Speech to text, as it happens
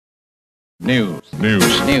News. New.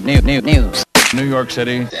 New York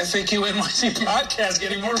City. The FAQ NYC podcast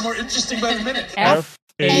getting more and more interesting by the minute.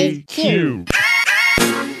 FAQ.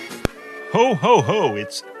 Ho, ho, ho.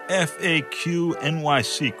 It's FAQ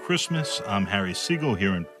NYC Christmas. I'm Harry Siegel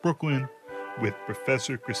here in Brooklyn with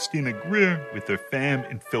Professor Christina Greer with her fam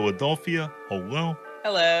in Philadelphia. Hello.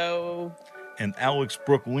 Hello. And Alex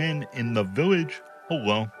Brooklyn in the Village.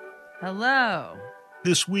 Hello. Hello.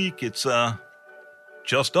 This week it's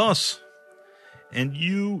just us. And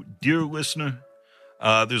you, dear listener,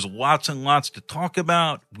 there's lots and lots to talk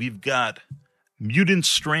about. We've got mutant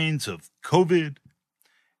strains of COVID,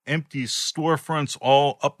 empty storefronts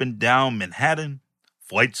all up and down Manhattan,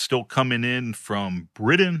 flights still coming in from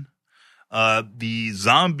Britain, the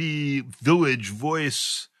zombie village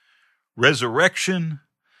voice resurrection,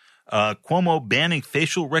 Cuomo banning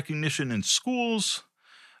facial recognition in schools,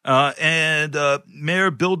 and Mayor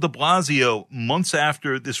Bill de Blasio, months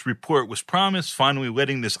after this report was promised, finally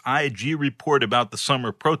letting this IG report about the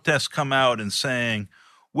summer protests come out and saying,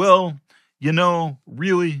 well, you know,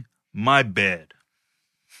 really, my bad.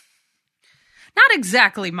 Not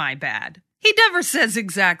exactly my bad. He never says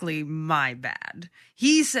exactly my bad.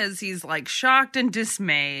 He says he's like shocked and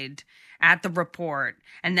dismayed at the report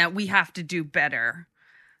and that we have to do better,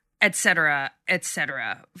 etc.,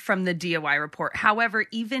 from the DOI report. However,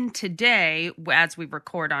 even today, as we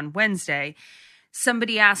record on Wednesday,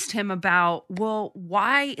 somebody asked him about, well,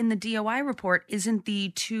 why in the DOI report isn't the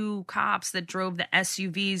two cops that drove the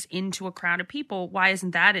SUVs into a crowd of people, why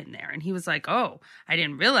isn't that in there? And he was like, oh, I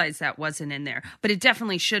didn't realize that wasn't in there, but it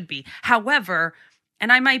definitely should be. However,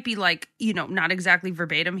 and I might be like, you know, not exactly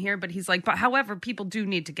verbatim here, but he's like, but however, people do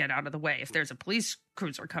need to get out of the way if there's a police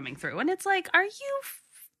cruiser coming through. And it's like, are you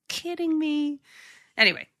kidding me?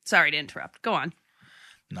 Anyway, sorry to interrupt. Go on.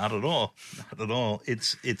 Not at all. Not at all.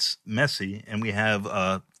 It's messy, and we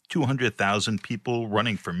have 200,000 people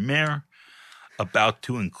running for mayor, about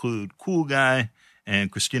to include Cool Guy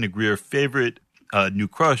and Christina Greer favorite new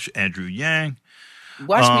crush, Andrew Yang.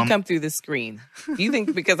 Watch me come through the screen. Do you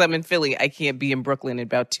think because I'm in Philly, I can't be in Brooklyn in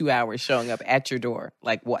about 2 hours showing up at your door?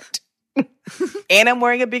 Like what? And I'm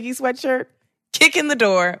wearing a Biggie sweatshirt, kicking the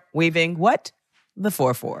door, waving what? The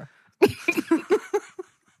 4-4.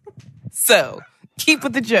 So, keep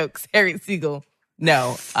with the jokes, Harry Siegel.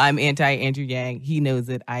 No, I'm anti-Andrew Yang. He knows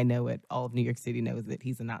it. I know it. All of New York City knows it.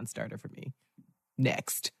 He's a non-starter for me.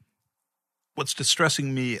 Next. What's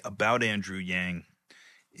distressing me about Andrew Yang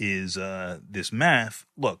is this math.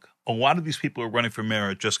 Look, a lot of these people who are running for mayor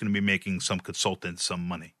are just going to be making some consultants some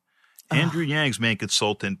money. Andrew Yang's main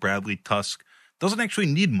consultant, Bradley Tusk, doesn't actually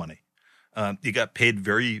need money. He got paid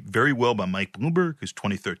very, very well by Mike Bloomberg, his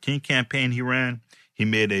 2013 campaign he ran. He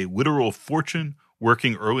made a literal fortune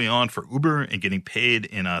working early on for Uber and getting paid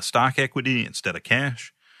in stock equity instead of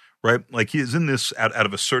cash, right? Like he is in this out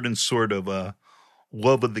of a certain sort of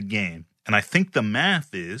love of the game. And I think the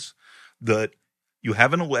math is that you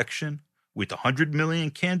have an election with 100 million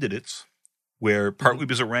candidates where partly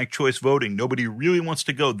because of ranked choice voting, nobody really wants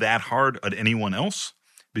to go that hard at anyone else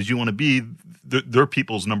because you want to be their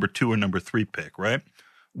people's number 2 or number 3 pick, right?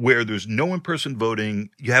 Where there's no in-person voting,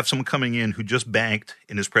 you have someone coming in who just banked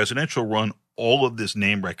in his presidential run all of this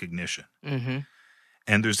name recognition. Mm-hmm.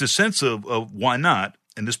 And there's this sense of why not?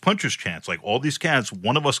 And this puncher's chance, like all these cats,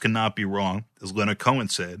 one of us cannot be wrong, as Leonard Cohen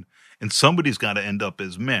said, and somebody's got to end up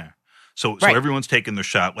as mayor. So everyone's taking their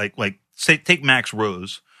shot. Like say, take Max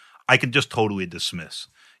Rose. I can just totally dismiss.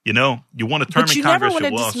 You know, you want to term in Congress, you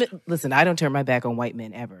lost. Listen, I don't turn my back on white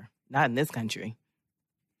men ever. Not in this country.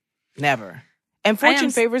 Never. And fortune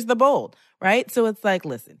favors the bold, right? So it's like,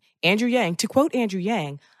 listen, Andrew Yang, to quote Andrew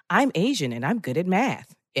Yang, I'm Asian and I'm good at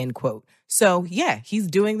math, end quote. So yeah, he's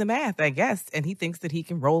doing the math, I guess. And he thinks that he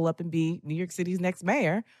can roll up and be New York City's next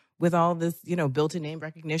mayor with all this, you know, built-in name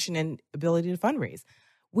recognition and ability to fundraise.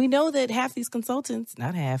 We know that half these consultants,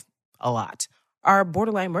 not half, a lot, are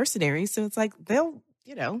borderline mercenaries. So it's like they'll,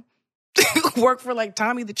 you know, work for like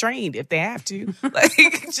Tommy the Train if they have to. Like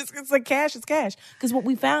it's like cash is cash. Because what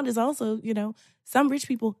we found is also, you know, some rich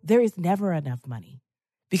people, there is never enough money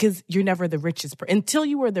because you're never the richest. Until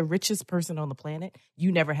you are the richest person on the planet,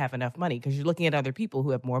 you never have enough money because you're looking at other people who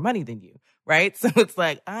have more money than you, right? So it's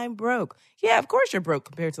like, I'm broke. Yeah, of course you're broke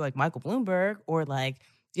compared to like Michael Bloomberg or like,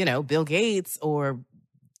 you know, Bill Gates or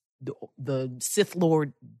the Sith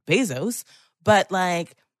Lord Bezos. But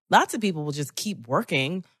like lots of people will just keep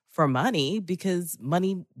working for money because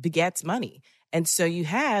money begets money. And so you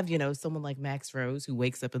have, you know, someone like Max Rose who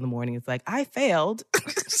wakes up in the morning. It's like, I failed.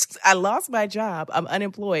 I lost my job. I'm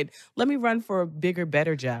unemployed. Let me run for a bigger,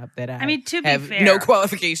 better job that I mean, to be have fair, no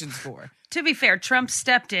qualifications for. To be fair, Trump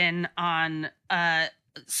stepped in on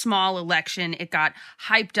small election. It got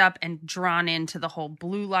hyped up and drawn into the whole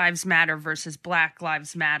Blue Lives Matter versus Black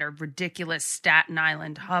Lives Matter ridiculous Staten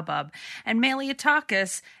Island hubbub. And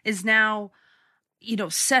Malliotakis is now,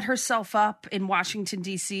 set herself up in Washington,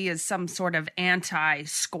 D.C. as some sort of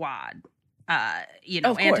anti-squad,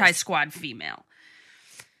 anti-squad female.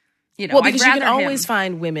 Because you can always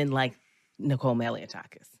find women like Nicole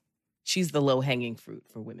Malliotakis. She's the low-hanging fruit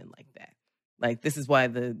for women like that. Like, this is why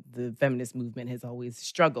the feminist movement has always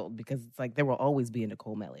struggled, because it's like there will always be a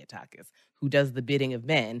Nicole Malliotakis who does the bidding of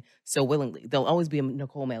men so willingly. There'll always be a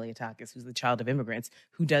Nicole Malliotakis who's the child of immigrants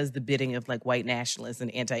who does the bidding of like white nationalists and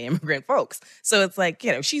anti-immigrant folks. So it's like,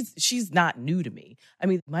 she's not new to me. I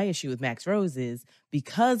mean, my issue with Max Rose is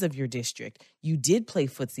because of your district, you did play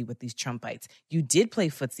footsie with these Trumpites. You did play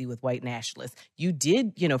footsie with white nationalists. You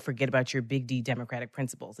did, forget about your big D Democratic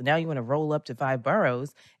principles. And now you want to roll up to 5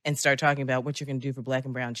 boroughs and start talking about what you're going to do for Black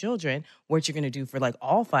and brown children, what you're going to do for like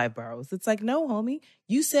all 5 boroughs. It's like, no, homie,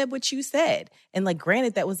 you said what you said. And like,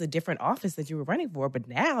 granted, that was a different office that you were running for, but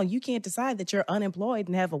now you can't decide that you're unemployed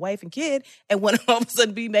and have a wife and kid and want to all of a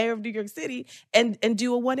sudden be mayor of New York City and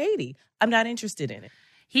do a 180. I'm not interested in it.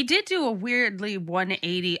 He did do a weirdly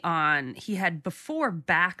 180 he had before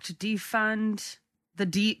backed defund,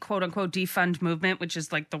 the quote unquote defund movement, which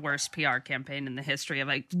is like the worst PR campaign in the history of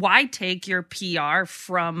like, why take your PR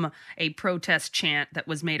from a protest chant that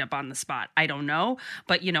was made up on the spot? I don't know.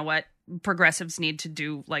 But you know what? Progressives need to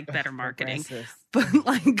do like better marketing. But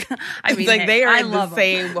like, I mean, like they are in the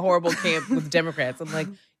same horrible camp with Democrats. I'm like,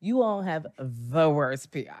 you all have the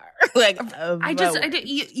worst PR.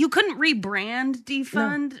 You couldn't rebrand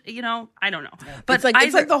defund. No. I don't know. But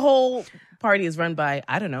it's like the whole party is run by,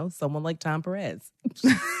 I don't know, someone like Tom Perez.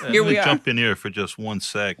 Here we are. Jump in here for just one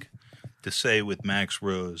sec to say with Max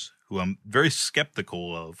Rose, who I'm very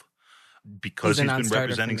skeptical of because he's been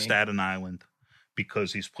representing Staten Island,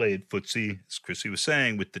 because he's played footsie, as Chrissy was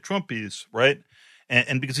saying, with the Trumpies, right?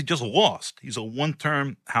 And because he just lost. He's a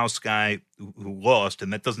one-term House guy who lost,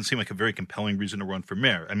 and that doesn't seem like a very compelling reason to run for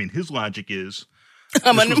mayor. I mean, his logic is,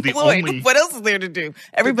 I'm unemployed. What else is there to do?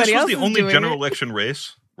 Everybody else is doing it. This was the only general election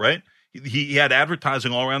race, right? He had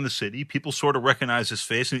advertising all around the city. People sort of recognize his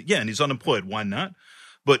face. And he's unemployed. Why not?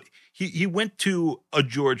 But he went to a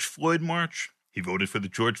George Floyd march. He voted for the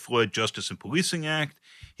George Floyd Justice and Policing Act.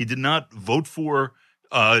 He did not vote for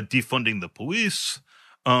defunding the police.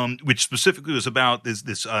 Which specifically was about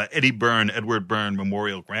this Edward Byrne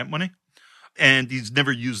Memorial Grant money, and he's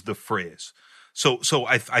never used the phrase. So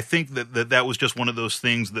I think that was just one of those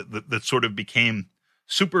things that sort of became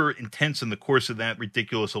super intense in the course of that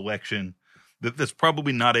ridiculous election. That's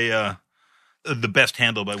probably not the best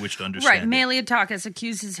handle by which to understand. Right, Malliotakis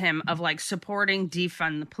accuses him of like supporting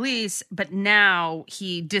defund the police, but now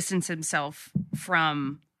he distanced himself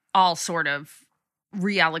from all sort of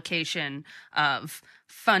reallocation of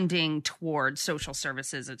funding towards social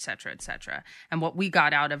services, et cetera, et cetera. And what we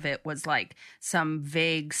got out of it was like some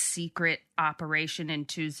vague secret operation in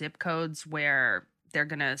 2 zip codes where they're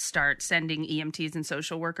going to start sending EMTs and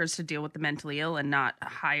social workers to deal with the mentally ill and not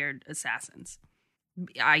hired assassins,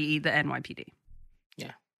 i.e. the NYPD.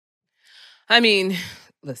 Yeah. I mean,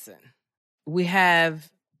 listen, we have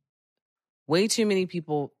way too many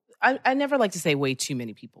people. I never like to say way too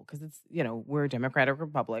many people because it's, we're a democratic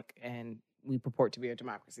republic and we purport to be a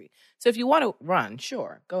democracy. So if you want to run,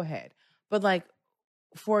 sure, go ahead. But like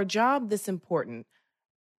for a job this important,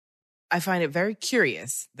 I find it very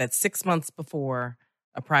curious that 6 months before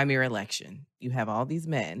a primary election, you have all these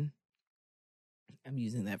men, I'm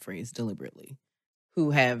using that phrase deliberately,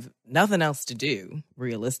 who have nothing else to do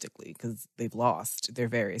realistically because they've lost their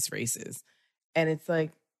various races. And it's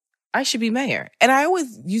like, I should be mayor. And I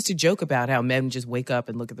always used to joke about how men just wake up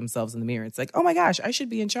and look at themselves in the mirror. It's like, oh my gosh, I should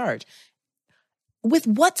be in charge. With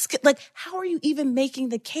what's like, how are you even making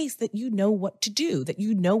the case that you know what to do, that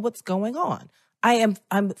you know what's going on? I'm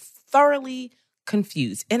thoroughly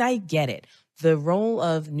confused. And I get it. The role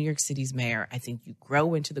of New York City's mayor, I think you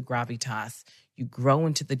grow into the gravitas, you grow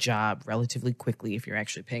into the job relatively quickly if you're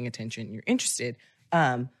actually paying attention and you're interested.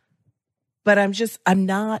 But I'm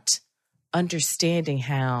not understanding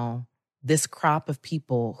how this crop of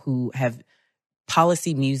people who have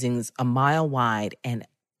policy musings a mile wide and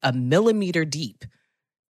a millimeter deep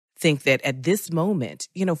think that at this moment,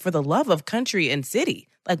 for the love of country and city,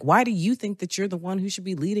 like, why do you think that you're the one who should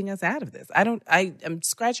be leading us out of this? I'm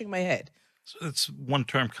scratching my head. So it's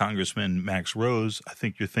one-term Congressman Max Rose. I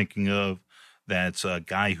think you're thinking of That's a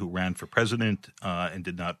guy who ran for president and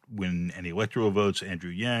did not win any electoral votes, Andrew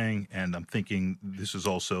Yang. And I'm thinking this is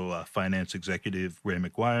also finance executive Ray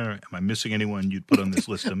McGuire. Am I missing anyone you'd put on this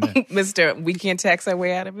list of men? Mr. We can't tax our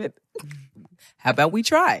way out of it. How about we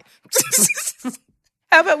try?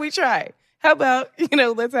 How about we try? How about,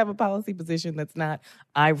 let's have a policy position that's not,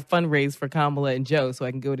 I fundraise for Kamala and Joe so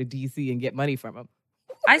I can go to D.C. and get money from them.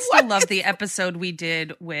 I still love the episode we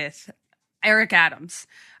did with Eric Adams,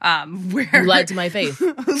 where who lied to my face.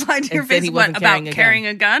 Who lied to your face? What, about carrying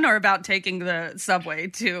a gun or about taking the subway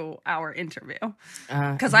to our interview?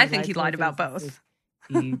 Because I think he lied about both.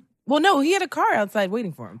 Well, no, he had a car outside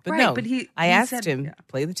waiting for him. But right, no, but I asked him,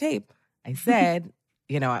 play the tape. I said,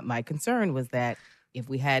 my concern was that if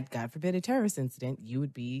we had, God forbid, a terrorist incident, you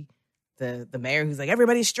would be the mayor who's like,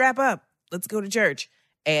 everybody strap up. Let's go to church.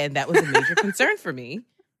 And that was a major concern for me.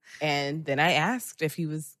 And then I asked if he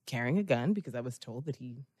was carrying a gun because I was told that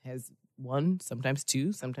he has 1, sometimes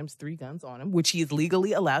 2, sometimes 3 guns on him, which he is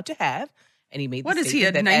legally allowed to have. And he made what is he,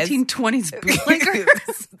 a 1920s bootlegger?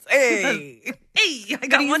 Hey, I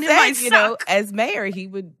got one in my sock. As mayor,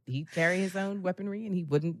 he'd carry his own weaponry and he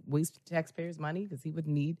wouldn't waste taxpayers' money because he would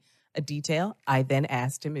need a detail. I then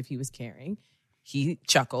asked him if he was carrying. He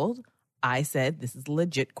chuckled. I said, this is a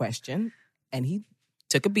legit question. And he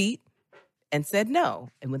took a beat and said no.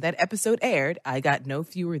 And when that episode aired, I got no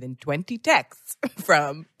fewer than 20 texts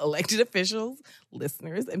from elected officials,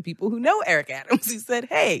 listeners, and people who know Eric Adams who said,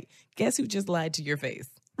 hey, guess who just lied to your face?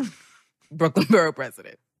 Brooklyn Borough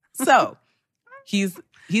President. So he's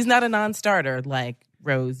not a non-starter like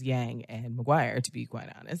Rose, Yang, and McGuire, to be quite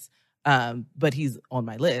honest. But he's on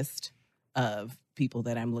my list of people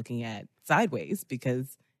that I'm looking at sideways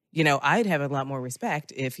because, I'd have a lot more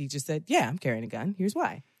respect if he just said, yeah, I'm carrying a gun. Here's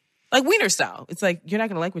why. Like Wiener style. It's like, you're not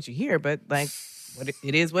going to like what you hear, but like,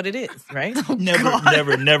 it is what it is, right?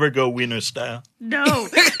 Never go Wiener style. No,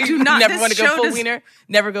 do not. Never want to go full Wiener.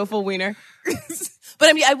 Never go full Wiener. But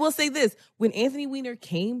I mean, I will say this. When Anthony Weiner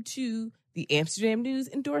came to the Amsterdam News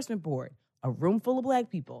endorsement board, a room full of Black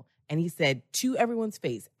people, and he said to everyone's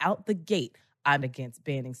face, out the gate, I'm against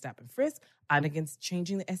banning stop and frisk. I'm against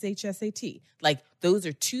changing the SHSAT. Like, those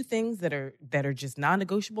are 2 things that are just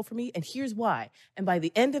non-negotiable for me, and here's why. And by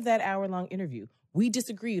the end of that hour-long interview, we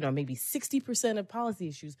disagreed on maybe 60% of policy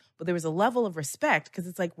issues, but there was a level of respect because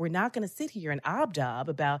it's like, we're not going to sit here and obdob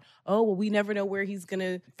about, we never know where he's going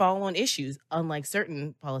to fall on issues, unlike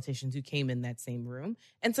certain politicians who came in that same room.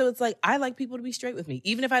 And so it's like, I like people to be straight with me.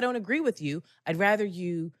 Even if I don't agree with you, I'd rather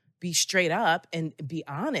you be straight up and be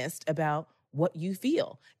honest about what you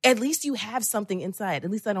feel. At least you have something inside.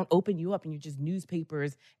 At least I don't open you up and you're just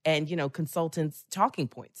newspapers and, consultants' talking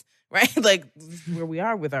points, right? Like where we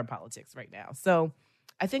are with our politics right now. So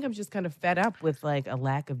I think I'm just kind of fed up with like a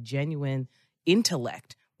lack of genuine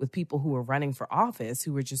intellect with people who are running for office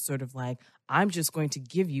who are just sort of like, I'm just going to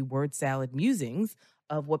give you word salad musings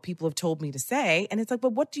of what people have told me to say. And it's like,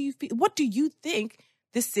 but what do you feel? What do you think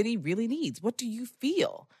this city really needs? What do you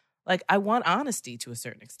feel? Like, I want honesty to a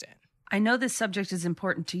certain extent. I know this subject is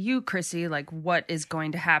important to you, Chrissy, like what is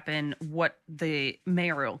going to happen, what the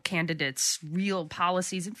mayoral candidates' real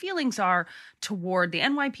policies and feelings are toward the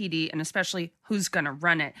NYPD and especially who's going to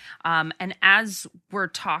run it. And as we're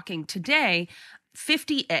talking today,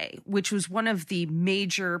 50A, which was one of the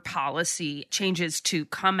major policy changes to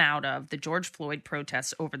come out of the George Floyd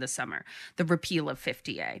protests over the summer, the repeal of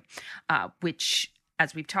 50A, which,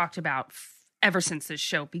 as we've talked about, ever since this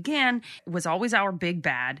show began, it was always our big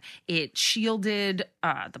bad. It shielded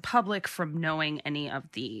the public from knowing any of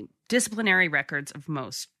the disciplinary records of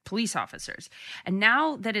most police officers. And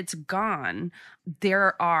now that it's gone,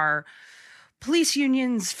 there are police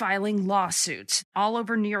unions filing lawsuits all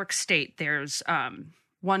over New York State. There's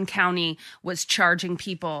one county was charging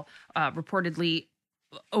people reportedly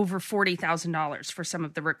over $40,000 for some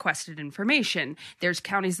of the requested information. There's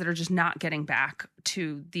counties that are just not getting back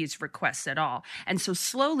to these requests at all. And so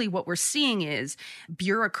slowly what we're seeing is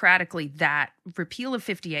bureaucratically that repeal of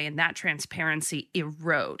 50A and that transparency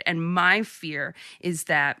erode. And my fear is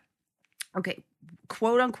that, okay,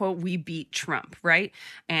 quote unquote, we beat Trump, right?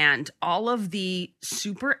 And all of the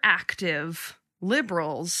super active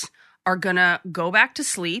liberals are going to go back to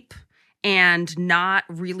sleep and not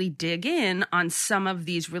really dig in on some of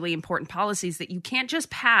these really important policies that you can't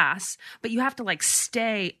just pass, but you have to like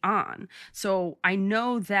stay on. So I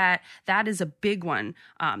know that that is a big one.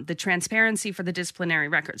 The transparency for the disciplinary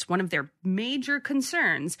records. One of their major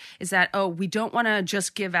concerns is that, we don't want to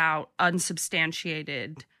just give out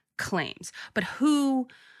unsubstantiated claims, but who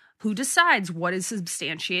Who decides what is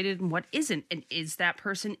substantiated and what isn't? And is that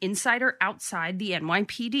person inside or outside the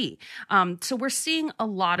NYPD? So we're seeing a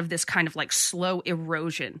lot of this kind of like slow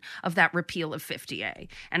erosion of that repeal of 50A.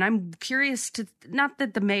 And I'm curious to, not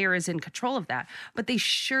that the mayor is in control of that, but they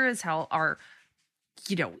sure as hell are,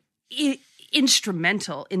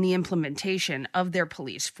 instrumental in the implementation of their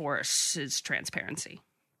police force's transparency.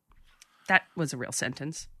 That was a real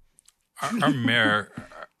sentence. Our mayor,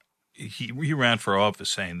 he ran for office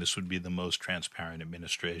saying this would be the most transparent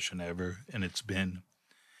administration ever, and it's been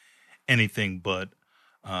anything but.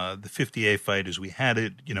 The 50A fight, as we had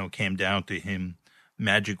it, came down to him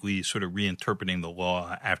magically sort of reinterpreting the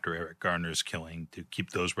law after Eric Garner's killing to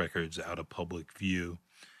keep those records out of public view.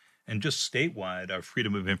 And just statewide, our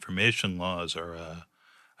freedom of information laws are,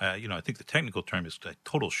 I think the technical term is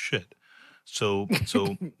total shit. So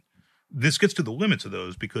this gets to the limits of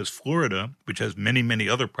those because Florida, which has many, many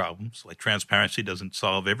other problems, like transparency doesn't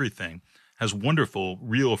solve everything, has wonderful,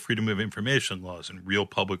 real freedom of information laws and real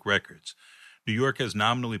public records. New York has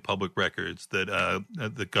nominally public records that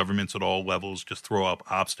the governments at all levels just throw up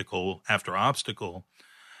obstacle after obstacle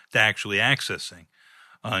to actually accessing,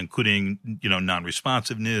 including,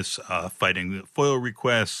 non-responsiveness, fighting FOIA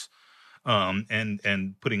requests,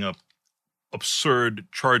 and putting up absurd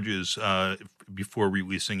charges before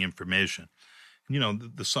releasing information.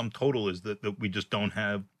 The sum total is that we just don't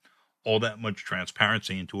have all that much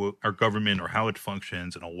transparency into our government or how it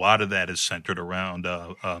functions, and a lot of that is centered around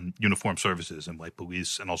uniformed services and like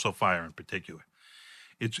police and also fire in particular.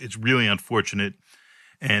 It's really unfortunate,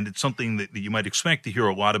 and it's something that you might expect to hear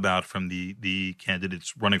a lot about from the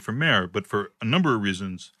candidates running for mayor, but for a number of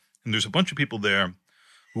reasons, and there's a bunch of people there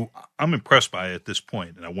who I'm impressed by at this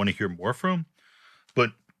point, and I want to hear more from,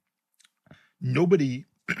 but nobody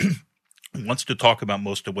wants to talk about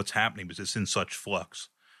most of what's happening because it's in such flux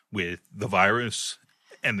with the virus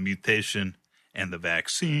and the mutation and the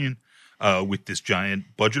vaccine, with this giant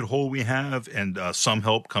budget hole we have and some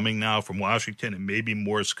help coming now from Washington and maybe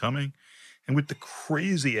more is coming, and with the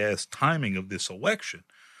crazy-ass timing of this election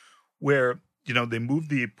where they moved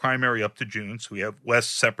the primary up to June, so we have less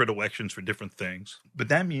separate elections for different things. But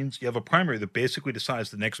that means you have a primary that basically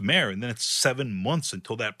decides the next mayor, and then it's 7 months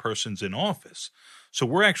until that person's in office. So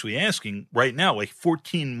we're actually asking right now, like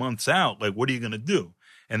 14 months out, like, what are you going to do?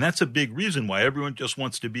 And that's a big reason why everyone just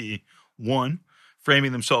wants to be, one,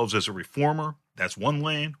 framing themselves as a reformer. That's one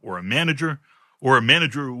lane, or a manager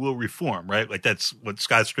who will reform, right? Like that's what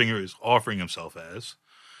Scott Stringer is offering himself as.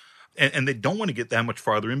 And they don't want to get that much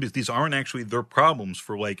farther in because these aren't actually their problems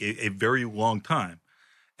for like a very long time.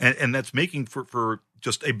 And that's making for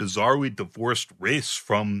just a bizarrely divorced race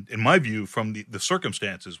from, in my view, from the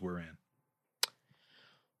circumstances we're in.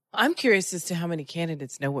 I'm curious as to how many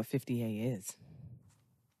candidates know what 50A is.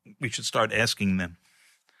 We should start asking them.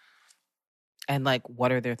 And like,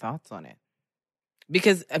 what are their thoughts on it?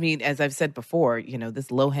 Because, I mean, as I've said before,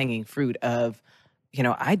 this low-hanging fruit of,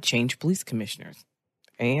 I'd change police commissioners.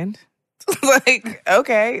 And like,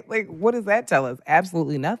 okay, like, what does that tell us?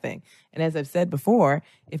 Absolutely nothing. And as I've said before,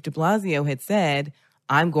 if de Blasio had said,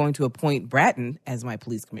 I'm going to appoint Bratton as my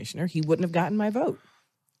police commissioner, he wouldn't have gotten my vote.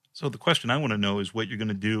 So the question I want to know is what you're going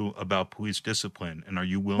to do about police discipline. And are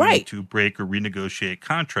you willing to break or renegotiate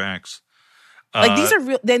contracts? Like these are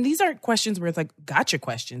real. Then these aren't questions where it's like gotcha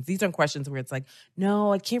questions. These aren't questions where it's like,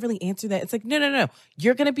 no, I can't really answer that. It's like, no.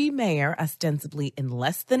 You're going to be mayor ostensibly in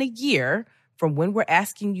less than a year from when we're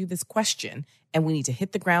asking you this question, and we need to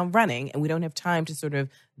hit the ground running, and we don't have time to sort of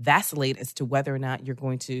vacillate as to whether or not you're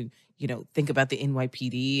going to, think about the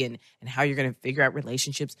NYPD and how you're going to figure out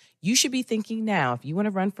relationships. You should be thinking now, if you want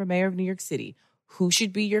to run for mayor of New York City, who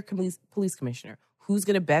should be your police commissioner? Who's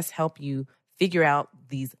going to best help you figure out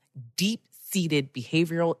these deep-seated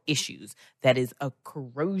behavioral issues that is a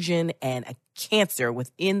corrosion and a cancer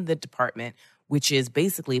within the department, which is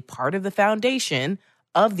basically part of the foundation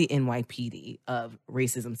of the NYPD, of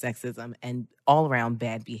racism, sexism, and all-around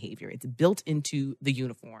bad behavior. It's built into the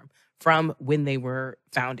uniform from when they were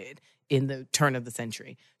founded in the turn of the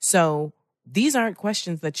century. So these aren't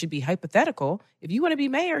questions that should be hypothetical. If you want to be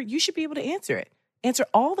mayor, you should be able to answer it. Answer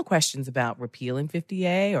all the questions about repealing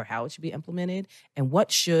 50A or how it should be implemented and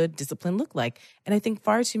what should discipline look like. And I think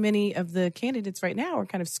far too many of the candidates right now are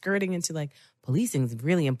kind of skirting into like, policing is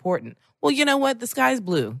really important. Well, you know what? The sky's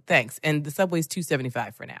blue. Thanks. And the subway's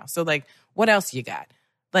 $2.75 for now. So like, what else you got?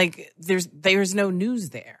 Like, there's no news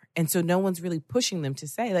there. And so no one's really pushing them to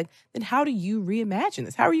say, like, then how do you reimagine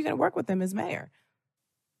this? How are you going to work with them as mayor?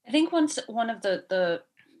 I think one of the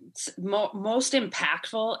most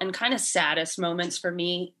impactful and kind of saddest moments for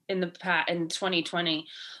me in 2020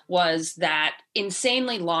 was that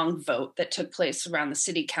insanely long vote that took place around the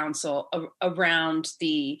city council around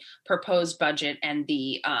the proposed budget and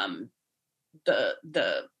the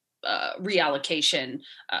reallocation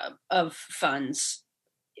of funds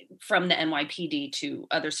from the NYPD to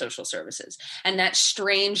other social services. And that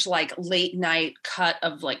strange, like, late night cut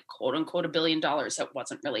of, like, quote unquote, $1 billion that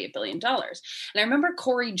wasn't really $1 billion. And I remember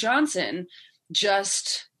Corey Johnson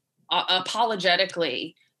just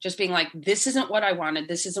apologetically just being like, this isn't what I wanted.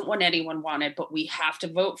 This isn't what anyone wanted, but we have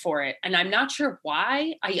to vote for it. And I'm not sure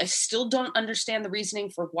why. I still don't understand the reasoning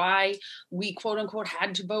for why we, quote unquote,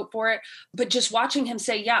 had to vote for it. But just watching him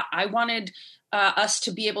say, yeah, I wanted us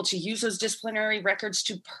to be able to use those disciplinary records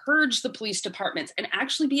to purge the police departments and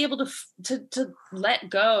actually be able to let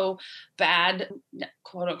go bad,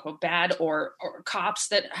 quote unquote, bad or cops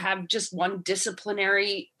that have just one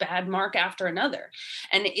disciplinary bad mark after another.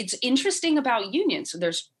 And it's interesting about unions. So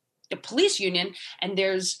there's a police union and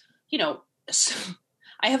there's,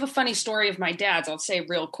 I have a funny story of my dad's, I'll say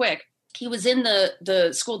real quick. He was in the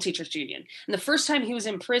school teachers union. And the first time he was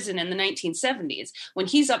in prison in the 1970s, when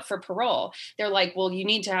he's up for parole, they're like, well, you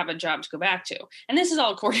need to have a job to go back to. And this is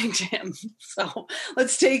all according to him. So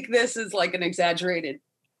let's take this as like an exaggerated,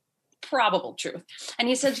 probable truth. And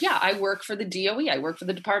he says, yeah, I work for the DOE. I work for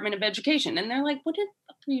the Department of Education. And they're like, what are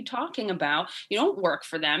you talking about? You don't work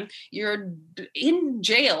for them. You're in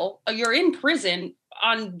jail. You're in prison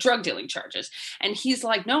on drug dealing charges. And he's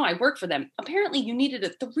like, no, I work for them. Apparently you needed a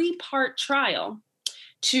 3-part trial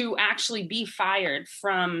to actually be fired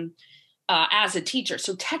from as a teacher.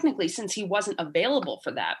 So technically, since he wasn't available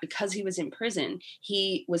for that because he was in prison,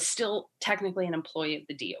 he was still technically an employee of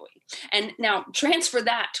the DOE. And now transfer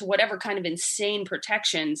that to whatever kind of insane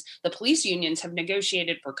protections the police unions have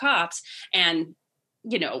negotiated for cops, and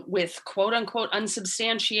with quote unquote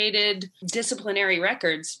unsubstantiated disciplinary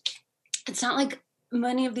records, it's not like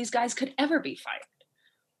many of these guys could ever be fired.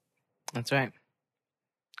 That's right.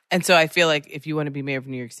 And so I feel like if you want to be mayor of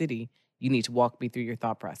New York City, you need to walk me through your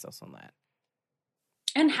thought process on that.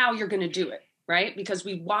 And how you're going to do it, right? Because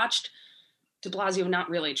we watched de Blasio not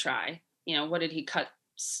really try. What did he cut?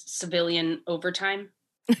 Civilian overtime?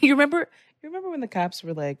 You remember when the cops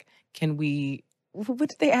were like, what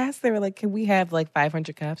did they ask? They were like, can we have like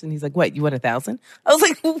 500 cops? And he's like, what, you want 1,000? I was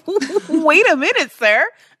like, wait a minute, sir.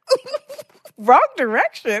 Wrong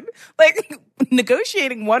direction. Like,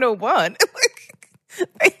 negotiating 101.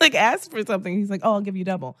 They asked for something. He's like, oh, I'll give you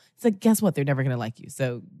double. It's like, guess what? They're never going to like you.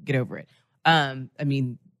 So get over it.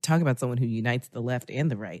 Talk about someone who unites the left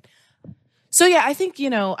and the right. So yeah, I think,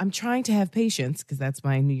 I'm trying to have patience because that's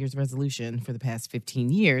my New Year's resolution for the past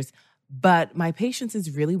 15 years. But my patience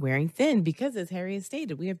is really wearing thin because, as Harry has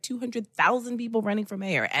stated, we have 200,000 people running for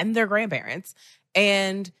mayor and their grandparents,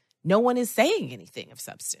 and no one is saying anything of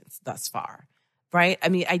substance thus far, right?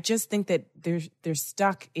 I just think that they're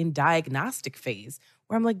stuck in diagnostic phase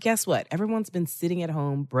where I'm like, guess what? Everyone's been sitting at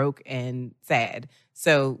home broke and sad,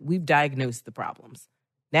 so we've diagnosed the problems.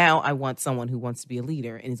 Now I want someone who wants to be a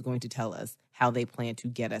leader and is going to tell us how they plan to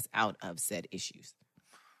get us out of said issues.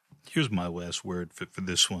 Here's my last word for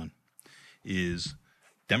this one. Is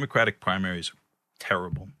Democratic primaries are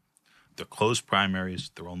terrible. They're closed primaries.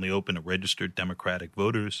 They're only open to registered Democratic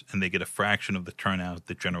voters, and they get a fraction of the turnout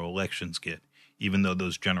that general elections get, even though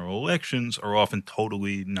those general elections are often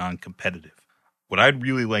totally non-competitive. What I'd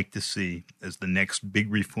really like to see as the next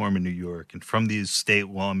big reform in New York, and from these state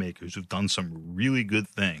lawmakers who've done some really good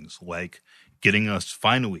things, like getting us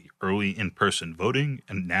finally early in-person voting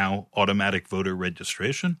and now automatic voter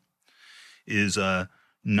registration, is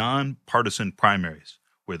nonpartisan primaries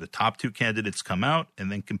where the top 2 candidates come out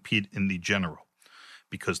and then compete in the general,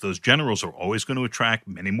 because those generals are always going to attract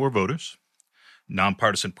many more voters.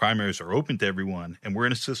 Nonpartisan primaries are open to everyone, and we're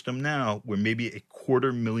in a system now where maybe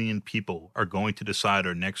 250,000 people are going to decide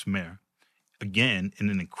our next mayor, again in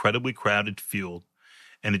an incredibly crowded field,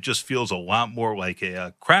 and it just feels a lot more like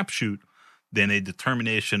a crapshoot than a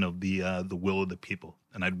determination of the will of the people.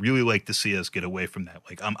 And I'd really like to see us get away from that.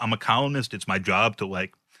 Like, I'm a columnist. It's my job to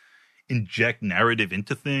inject narrative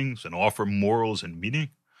into things and offer morals and meaning.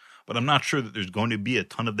 But I'm not sure that there's going to be a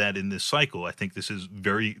ton of that in this cycle. I think this is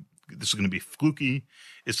going to be fluky.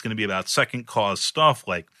 It's going to be about second cause stuff,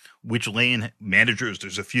 like which lane managers,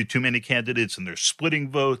 there's a few too many candidates and they're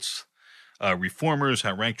splitting votes. Reformers,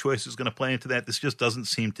 how ranked choice is going to play into that. This just doesn't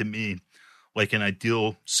seem to me like an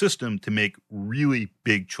ideal system to make really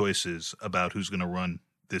big choices about who's going to run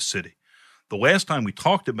this city. The last time we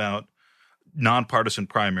talked about nonpartisan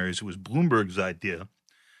primaries, it was Bloomberg's idea.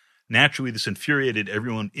 Naturally, this infuriated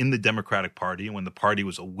everyone in the Democratic Party when the party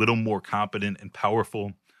was a little more competent and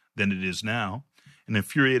powerful than it is now, and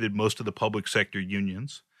infuriated most of the public sector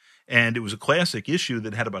unions. And it was a classic issue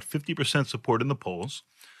that had about 50% support in the polls,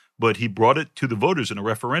 but he brought it to the voters in a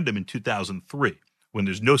referendum in 2003 when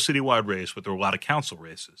there's no citywide race, but there were a lot of council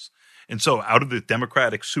races. And so out of the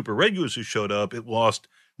Democratic superregulars who showed up, it lost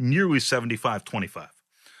nearly 75-25.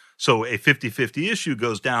 So a 50-50 issue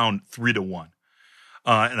goes down 3-1.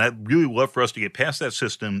 And I'd really love for us to get past that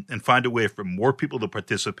system and find a way for more people to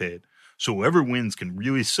participate. So whoever wins can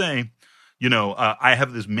really say, I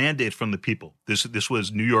have this mandate from the people. This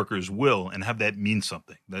was New Yorkers' will, and have that mean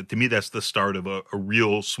something. To me, that's the start of a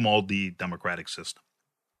real small d democratic system.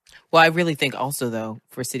 Well, I really think also, though,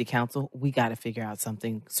 for city council, we got to figure out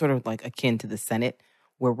something sort of like akin to the Senate,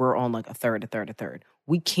 where we're on like a third.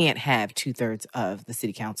 We can't have 2/3 of the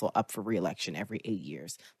city council up for reelection every 8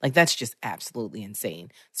 years. Like, that's just absolutely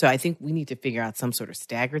insane. So I think we need to figure out some sort of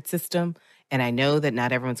staggered system. And I know that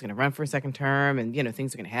not everyone's going to run for a second term and,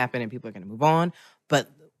 things are going to happen and people are going to move on.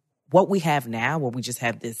 But what we have now, where we just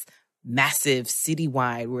have this massive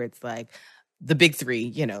citywide, where it's like the big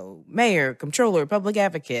three, mayor, comptroller, public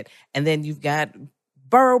advocate, and then you've got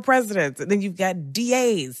borough presidents, and then you've got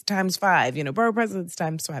DAs times 5, borough presidents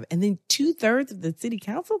times 5, and then 2/3 of the city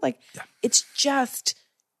council. It's just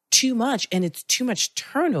too much, and it's too much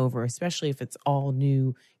turnover, especially if it's all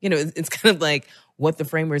new. It's kind of like what the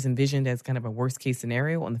framers envisioned as kind of a worst case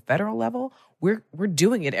scenario on the federal level. We're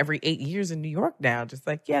doing it every 8 years in New York now, just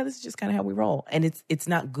like, this is just kind of how we roll, and it's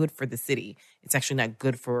not good for the city. It's actually not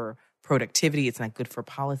good for productivity. It's not good for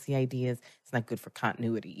policy ideas. It's not good for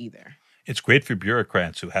continuity either. It's great for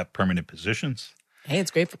bureaucrats who have permanent positions. Hey,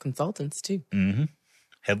 it's great for consultants, too. Mm-hmm.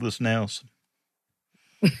 Headless nails.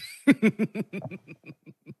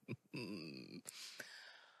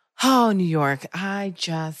 Oh, New York. I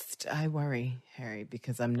worry, Harry,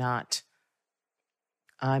 because I'm not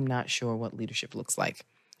sure what leadership looks like.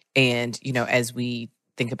 And, as we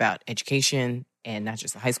think about education and not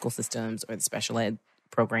just the high school systems or the special ed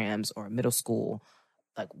programs or middle school,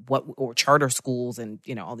 or charter schools and,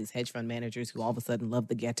 all these hedge fund managers who all of a sudden love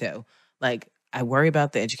the ghetto. I worry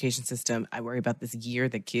about the education system. I worry about this year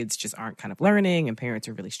that kids just aren't kind of learning and parents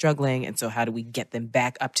are really struggling. And so how do we get them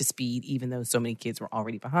back up to speed, even though so many kids were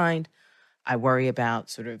already behind? I worry about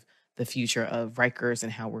sort of the future of Rikers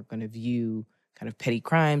and how we're going to view kind of petty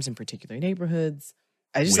crimes in particular neighborhoods.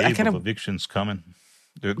 Wave of evictions coming.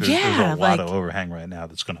 There's a lot of overhang right now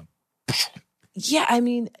that's going to... Yeah, I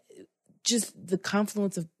mean, just the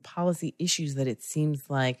confluence of policy issues that it seems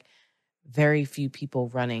like very few people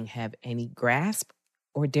running have any grasp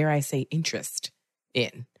or, dare I say, interest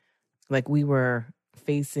in. We were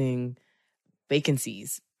facing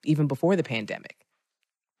vacancies even before the pandemic.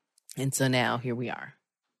 And so now here we are.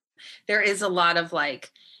 There is a lot of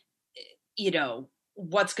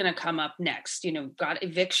what's going to come up next. Got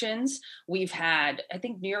evictions. We've had, I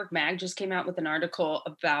think New York Mag just came out with an article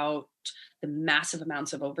about the massive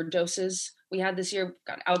amounts of overdoses we had this year.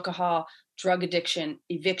 Got alcohol, drug addiction,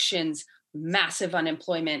 evictions, massive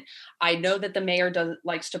unemployment. I know that the mayor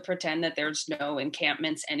likes to pretend that there's no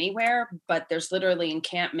encampments anywhere, but there's literally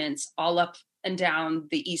encampments all up and down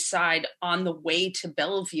the east side on the way to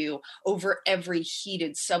Bellevue over every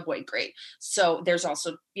heated subway grate. So there's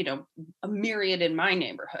also, a myriad in my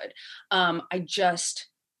neighborhood. I just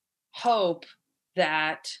hope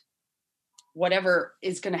that whatever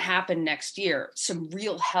is going to happen next year, some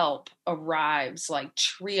real help arrives, like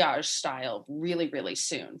triage style, really, really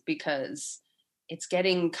soon, because it's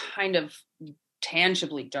getting kind of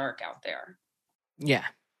tangibly dark out there. Yeah.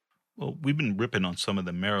 Well, we've been ripping on some of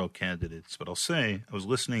the mayoral candidates, but I'll say I was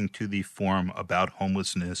listening to the forum about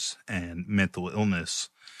homelessness and mental illness,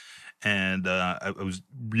 and I was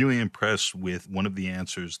really impressed with one of the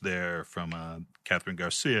answers there from Catherine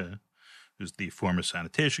Garcia, who's the former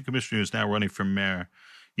sanitation commissioner who's now running for mayor.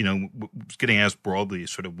 Was getting asked broadly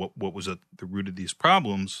sort of what was at the root of these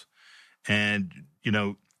problems, and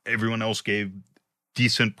everyone else gave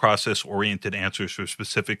decent process-oriented answers for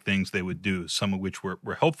specific things they would do, some of which were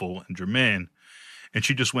helpful and germane. And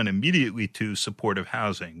she just went immediately to supportive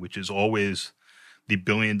housing, which is always the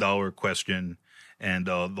billion-dollar question and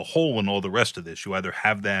the hole in all the rest of this. You either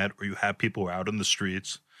have that or you have people who are out on the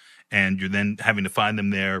streets, and you're then having to find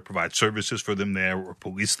them there, provide services for them there, or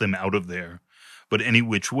police them out of there. But any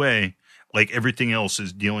which way, like everything else,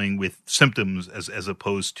 is dealing with symptoms as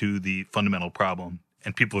opposed to the fundamental problem.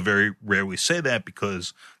 And people very rarely say that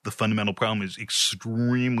because the fundamental problem is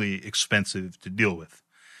extremely expensive to deal with.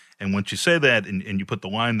 And once you say that and you put the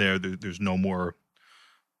line there, there's no more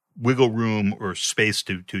wiggle room or space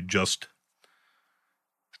to just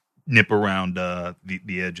nip around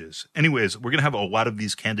the edges. Anyways, we're going to have a lot of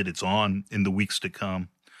these candidates on in the weeks to come.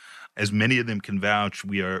 As many of them can vouch,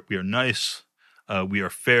 we are nice, we are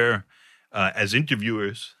fair as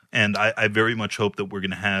interviewers, and I very much hope that we're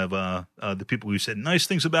going to have the people who said nice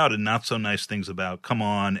things about and not so nice things about come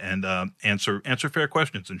on and answer fair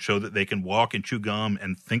questions and show that they can walk and chew gum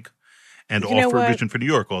and think and offer a vision for New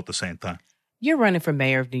York all at the same time. You're running for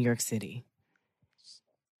mayor of New York City.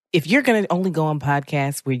 If you're going to only go on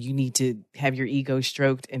podcasts where you need to have your ego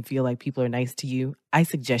stroked and feel like people are nice to you, I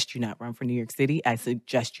suggest you not run for New York City. I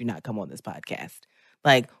suggest you not come on this podcast.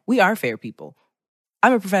 Like, we are fair people.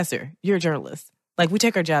 I'm a professor. You're a journalist. Like, we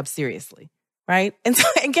take our jobs seriously, right? And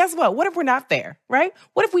guess what? What if we're not fair, right?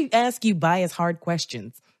 What if we ask you bias hard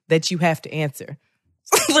questions that you have to answer?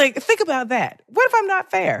 Like, think about that. What if I'm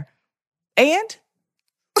not fair? And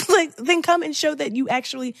like, then come and show that you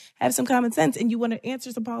actually have some common sense and you want to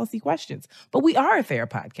answer some policy questions. But we are a fair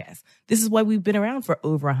podcast. This is why we've been around for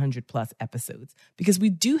over 100+ episodes, because we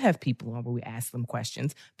do have people on where we ask them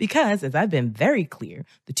questions. Because, as I've been very clear,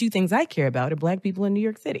 the two things I care about are Black people in New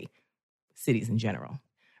York City, cities in general,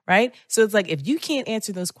 right? So it's like, if you can't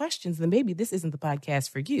answer those questions, then maybe this isn't the podcast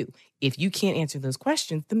for you. If you can't answer those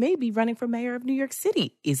questions, then maybe running for mayor of New York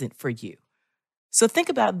City isn't for you. So think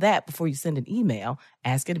about that before you send an email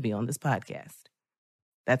asking to be on this podcast.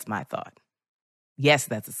 That's my thought. Yes,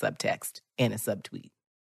 that's a subtext and a subtweet,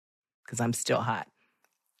 because I'm still hot.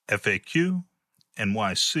 FAQ,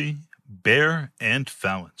 NYC, Bear, and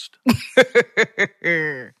Balanced.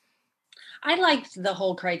 I liked the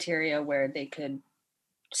whole criteria where they could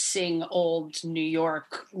sing old New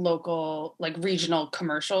York local, like regional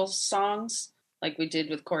commercial songs, like we did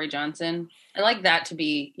with Corey Johnson. I like that to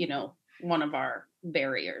be, one of our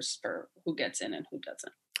barriers for who gets in and who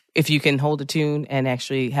doesn't. If you can hold a tune and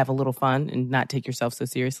actually have a little fun and not take yourself so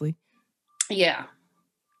seriously. Yeah.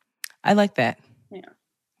 I like that. Yeah.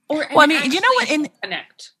 Well, I mean, you know what?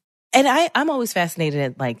 Connect. And I'm always fascinated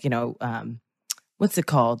at, like, what's it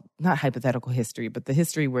called? Not hypothetical history, but the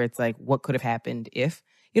history where it's like, what could have happened if,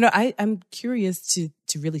 I'm curious to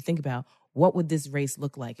really think about what would this race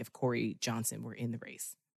look like if Corey Johnson were in the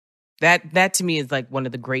race. That to me is like one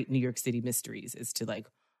of the great New York City mysteries, as to like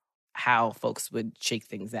how folks would shake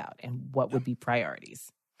things out and what would be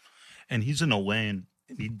priorities. And he's in a lane,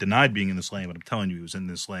 he denied being in this lane, but I'm telling you, he was in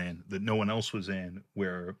this lane that no one else was in,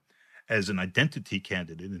 where as an identity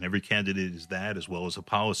candidate, and every candidate is that as well as a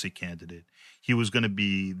policy candidate, he was going to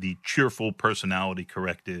be the cheerful personality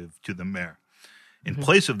corrective to the mayor. In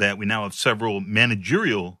place of that, we now have several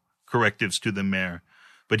managerial correctives to the mayor.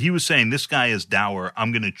 But he was saying, this guy is dour.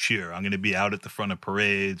 I'm going to cheer. I'm going to be out at the front of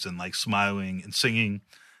parades and like smiling and singing.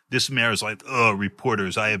 This mayor is like, oh,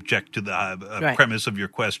 reporters, I object to the premise of your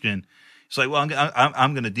question. It's like, well,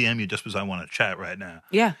 I'm going to DM you just because I want to chat right now.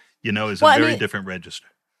 Yeah. It's a very different register.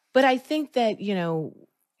 But I think that,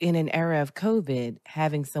 in an era of COVID,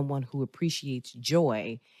 having someone who appreciates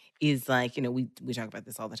joy is like, we talk about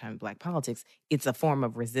this all the time in Black politics. It's a form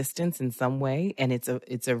of resistance in some way. And it's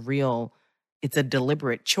a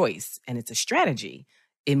deliberate choice, and it's a strategy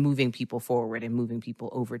in moving people forward and moving people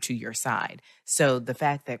over to your side. So the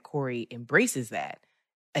fact that Corey embraces that,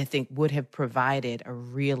 I think, would have provided a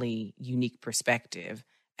really unique perspective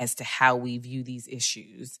as to how we view these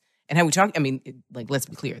issues and how we talk. I mean, let's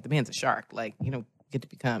be clear, the man's a shark. Like, you don't get to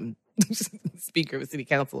become speaker of a city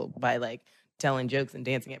council by like telling jokes and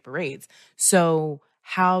dancing at parades. So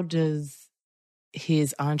how does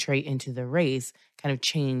his entree into the race kind of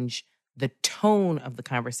change the tone of the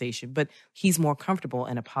conversation? But he's more comfortable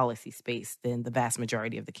in a policy space than the vast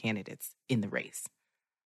majority of the candidates in the race.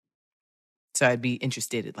 So I'd be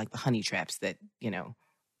interested in like the honey traps that,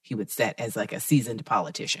 he would set as like a seasoned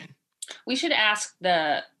politician. We should ask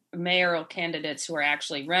the mayoral candidates who are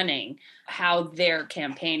actually running how their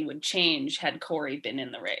campaign would change had Corey been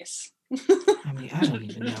in the race. I mean, I don't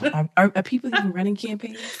even know. Are people even running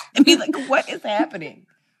campaigns? I mean, like, what is happening?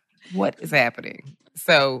 What is happening?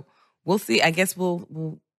 So we'll see. I guess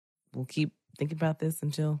we'll keep thinking about this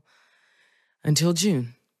until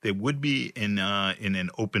June. They would be in an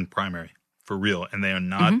open primary for real, and they are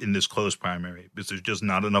not in this closed primary because there's just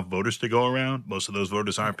not enough voters to go around. Most of those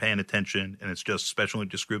voters aren't paying attention, and it's just special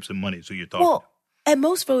interest groups and money. So you're talking. Well, and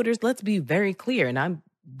most voters, let's be very clear, and I'm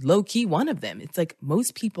low key one of them. It's like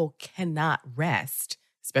most people cannot rest,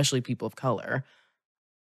 especially people of color,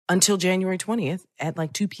 until January 20th at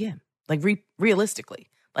like 2 p.m. Like realistically.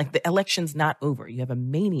 Like, the election's not over. You have a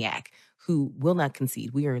maniac who will not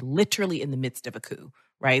concede. We are literally in the midst of a coup,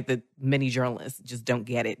 right? That many journalists just don't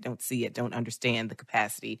get it, don't see it, don't understand the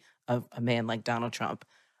capacity of a man like Donald Trump,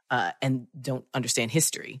 and don't understand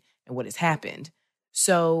history and what has happened.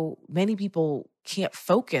 So many people can't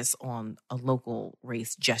focus on a local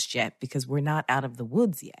race just yet because we're not out of the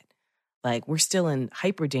woods yet. Like, we're still in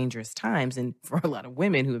hyper dangerous times. And for a lot of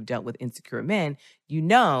women who have dealt with insecure men, you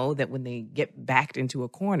know that when they get backed into a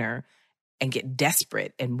corner and get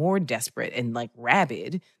desperate and more desperate and like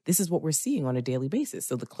rabid, this is what we're seeing on a daily basis.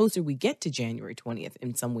 So the closer we get to January 20th,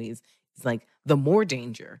 in some ways, it's like the more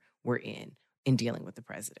danger we're in dealing with the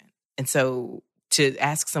president. And so to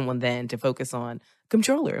ask someone then to focus on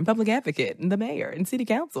comptroller and public advocate and the mayor and city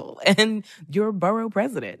council and your borough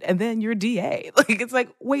president and then your DA, like, it's like,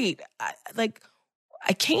 wait,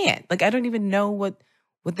 I can't. Like, I don't even know what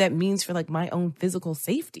that means for like my own physical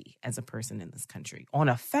safety as a person in this country on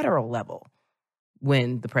a federal level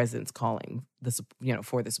when the president's calling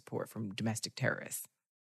for the support from domestic terrorists.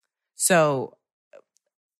 So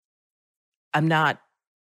I'm not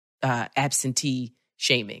absentee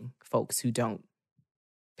shaming folks who don't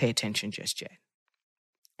pay attention just yet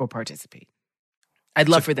or participate. I'd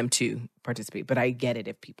love for them to participate, but I get it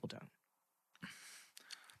if people don't.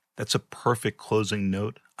 That's a perfect closing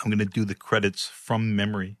note. I'm going to do the credits from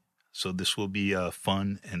memory, so this will be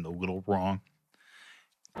fun and a little wrong.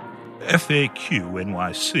 FAQ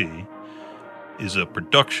NYC is a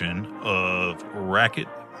production of Racket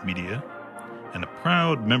Media and a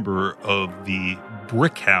proud member of the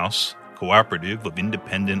Brick House Cooperative of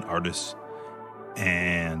Independent Artists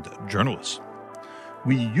and Journalists.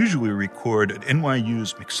 We usually record at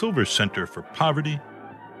NYU's McSilver Center for Poverty,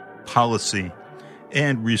 Policy,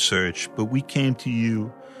 and Research, but we came to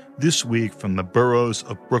you this week from the boroughs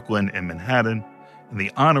of Brooklyn and Manhattan and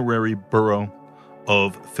the honorary borough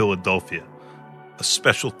of Philadelphia. A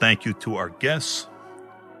special thank you to our guests,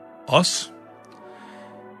 us,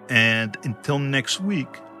 and until next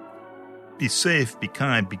week, be safe, be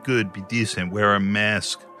kind, be good, be decent, wear a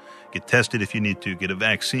mask, get tested if you need to, get a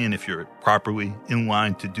vaccine if you're properly in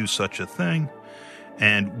line to do such a thing,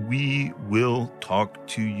 and we will talk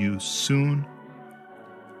to you soon.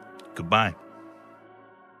 Goodbye.